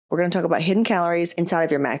We're going to talk about hidden calories inside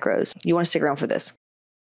of your macros. You want to stick around for this.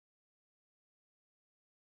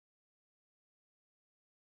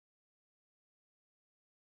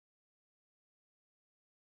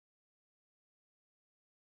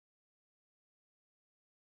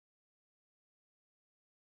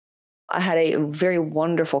 I had a very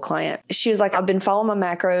wonderful client. She was like, I've been following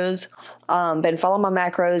my macros,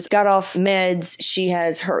 got off meds. She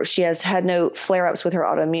has had no flare-ups with her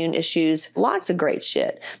autoimmune issues. Lots of great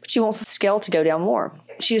shit. But she wants the scale to go down more.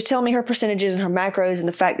 She was telling me her percentages and her macros and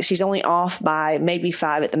the fact that she's only off by maybe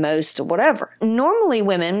 5 at the most or whatever. Normally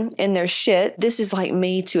women in their shit, this is like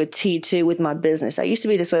me to a T too with my business. I used to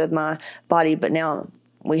be this way with my body, but now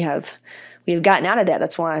we have gotten out of that.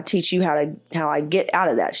 That's why I teach you how I get out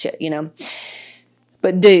of that shit, you know?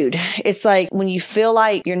 But dude, it's like when you feel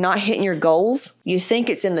like you're not hitting your goals, you think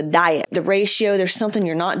it's in the diet, the ratio, there's something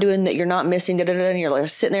you're not doing that you're not missing, and you're like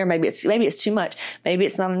sitting there, maybe it's too much, maybe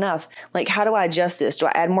it's not enough. Like, how do I adjust this? Do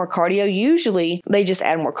I add more cardio? Usually they just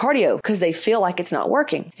add more cardio because they feel like it's not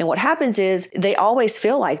working. And what happens is they always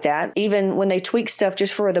feel like that. Even when they tweak stuff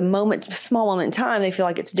just for the small moment in time, they feel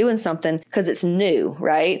like it's doing something because it's new,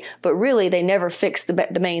 right? But really they never fixed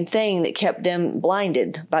the main thing that kept them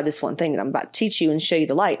blinded by this one thing that I'm about to teach you and show you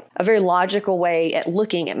the light. A very logical way at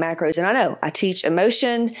looking at macros. And I know I teach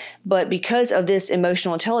emotion, but because of this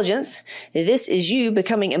emotional intelligence, this is you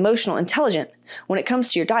becoming emotional intelligent when it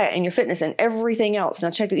comes to your diet and your fitness and everything else. Now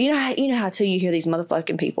check this. You know how you hear these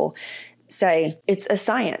motherfucking people say it's a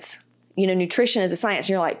science. You know, nutrition is a science.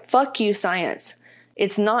 And you're like, fuck you, science.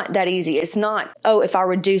 It's not that easy. It's not, oh, if I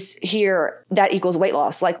reduce here, that equals weight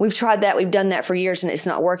loss. Like, we've tried that. We've done that for years and it's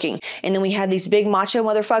not working. And then we have these big macho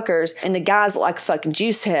motherfuckers and the guys look like a fucking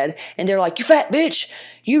juice head. And they're like, you fat bitch.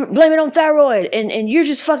 You blame it on thyroid and you're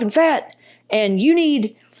just fucking fat. And you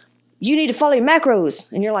need to follow your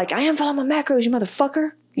macros. And you're like, I am following my macros, you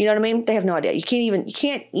motherfucker. You know what I mean? They have no idea.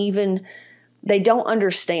 They don't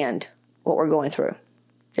understand what we're going through.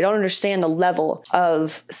 They don't understand the level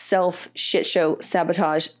of shit show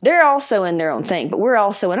sabotage. They're also in their own thing, but we're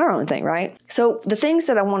also in our own thing, right? So the things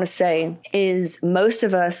that I want to say is most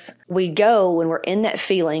of us, we go when we're in that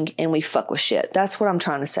feeling and we fuck with shit. That's what I'm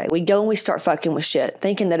trying to say. We go and we start fucking with shit,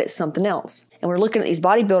 thinking that it's something else. And we're looking at these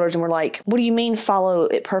bodybuilders and we're like, what do you mean follow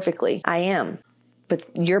it perfectly? I am. But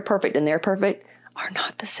you're perfect and they're perfect are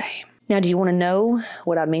not the same. Now, do you want to know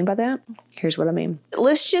what I mean by that? Here's what I mean.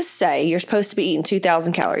 Let's just say you're supposed to be eating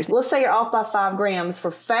 2,000 calories. Let's say you're off by 5 grams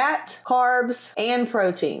for fat, carbs, and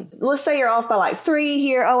protein. Let's say you're off by like 3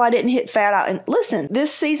 here. Oh, I didn't hit fat out. And listen,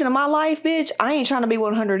 this season of my life, bitch, I ain't trying to be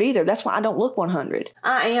 100 either. That's why I don't look 100.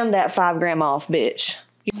 I am that 5 gram off, bitch.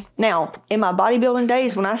 Now, in my bodybuilding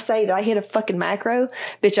days, when I say that I hit a fucking macro,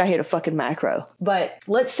 bitch, I hit a fucking macro. But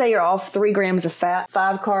let's say you're off 3 grams of fat,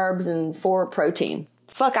 5 carbs, and 4 protein.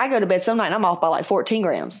 Fuck, I go to bed some night and I'm off by like 14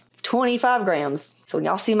 grams, 25 grams. So when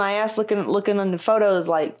y'all see my ass looking on the photos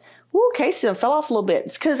like, ooh, Casey, I fell off a little bit.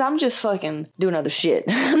 It's because I'm just fucking doing other shit.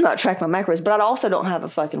 I'm not tracking my macros, but I also don't have a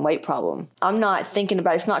fucking weight problem. I'm not thinking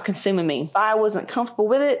about it. It's not consuming me. If I wasn't comfortable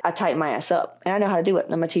with it, I tighten my ass up. And I know how to do it.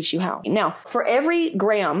 I'm going to teach you how. Now, for every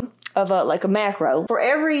gram of a macro, for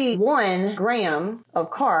every 1 gram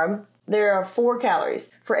of carb, there are 4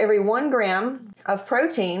 calories. For every 1 gram of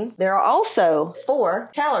protein, there are also 4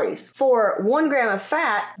 calories. For 1 gram of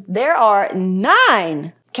fat, there are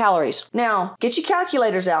 9 calories. Now, get your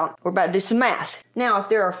calculators out. We're about to do some math. Now, if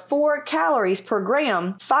there are 4 calories per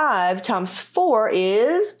gram, 5 times 4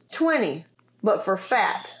 is 20. But for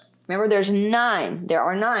fat, remember there's 9. There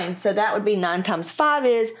are 9. So that would be 9 times 5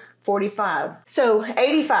 is 45. So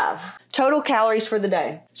 85 total calories for the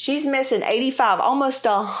day. She's missing 85, almost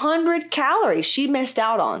 100 calories she missed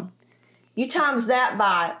out on. You times that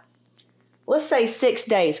by, let's say 6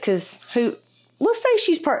 days, because let's say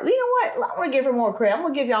she's you know what? I'm going to give her more credit. I'm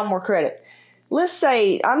going to give y'all more credit. Let's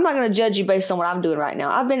say, I'm not going to judge you based on what I'm doing right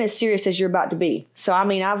now. I've been as serious as you're about to be. So, I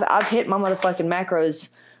mean, I've hit my motherfucking macros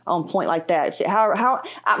on point like that.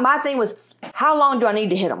 My thing was, how long do I need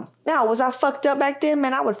to hit them? Now, was I fucked up back then?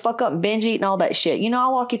 Man, I would fuck up and binge eat and all that shit. You know,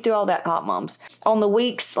 I'll walk you through all that, hot moms. On the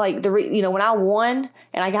weeks, like, when I won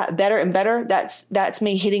and I got better and better, that's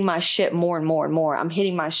me hitting my shit more and more and more. I'm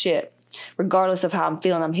hitting my shit. Regardless of how I'm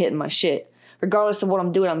feeling, I'm hitting my shit. Regardless of what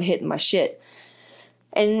I'm doing, I'm hitting my shit.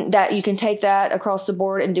 And that you can take that across the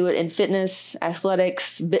board and do it in fitness,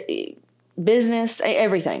 athletics, business,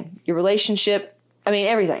 everything. Your relationship, I mean,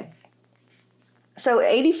 everything. So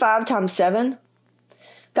 85 times 7,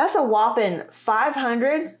 that's a whopping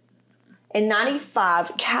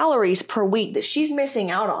 595 calories per week that she's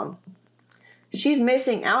missing out on. She's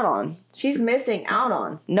missing out on.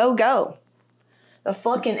 No go. The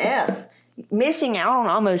fucking F. missing out on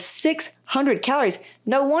almost 600 calories.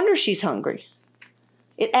 No wonder she's hungry.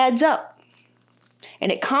 It adds up and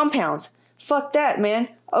it compounds. Fuck that, man.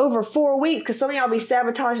 Over 4 weeks, because some of y'all be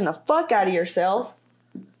sabotaging the fuck out of yourself.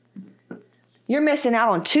 You're missing out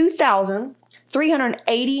on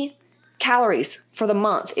 2,380 calories for the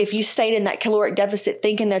month if you stayed in that caloric deficit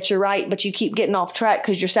thinking that you're right, but you keep getting off track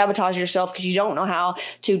because you're sabotaging yourself because you don't know how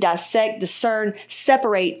to dissect, discern,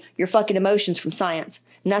 separate your fucking emotions from science.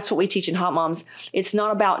 And that's what we teach in Hot Moms. It's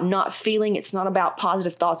not about not feeling. It's not about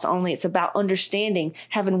positive thoughts only. It's about understanding,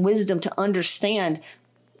 having wisdom to understand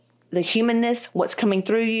the humanness, what's coming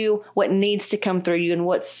through you, what needs to come through you, and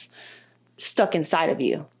what's stuck inside of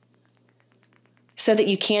you, so that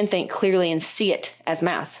you can think clearly and see it as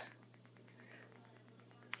math.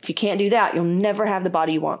 If you can't do that, you'll never have the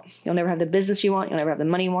body you want. You'll never have the business you want. You'll never have the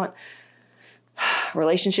money you want,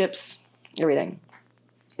 relationships, everything.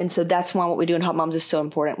 And so that's why what we do in Hot Moms is so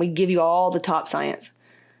important. We give you all the top science,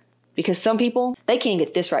 because some people, they can't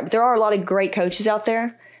get this right. But there are a lot of great coaches out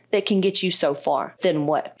there that can get you so far. Then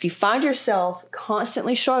what? If you find yourself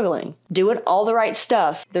constantly struggling, doing all the right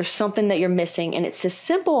stuff, there's something that you're missing. And it's as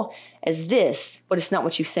simple as this, but it's not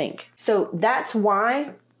what you think. So that's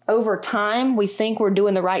why over time we think we're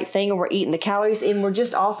doing the right thing and we're eating the calories and we're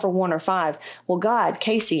just off for 1 or 5. Well, God,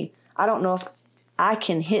 Casey, I don't know if I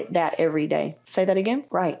can hit that every day. Say that again?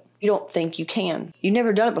 Right. You don't think you can. You've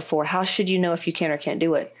never done it before. How should you know if you can or can't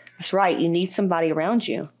do it? That's right. You need somebody around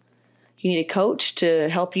you. You need a coach to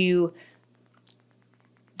help you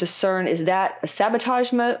discern, is that a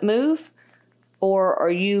sabotage move, or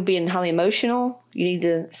are you being highly emotional? You need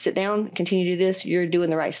to sit down, continue to do this. You're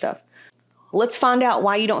doing the right stuff. Let's find out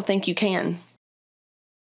why you don't think you can.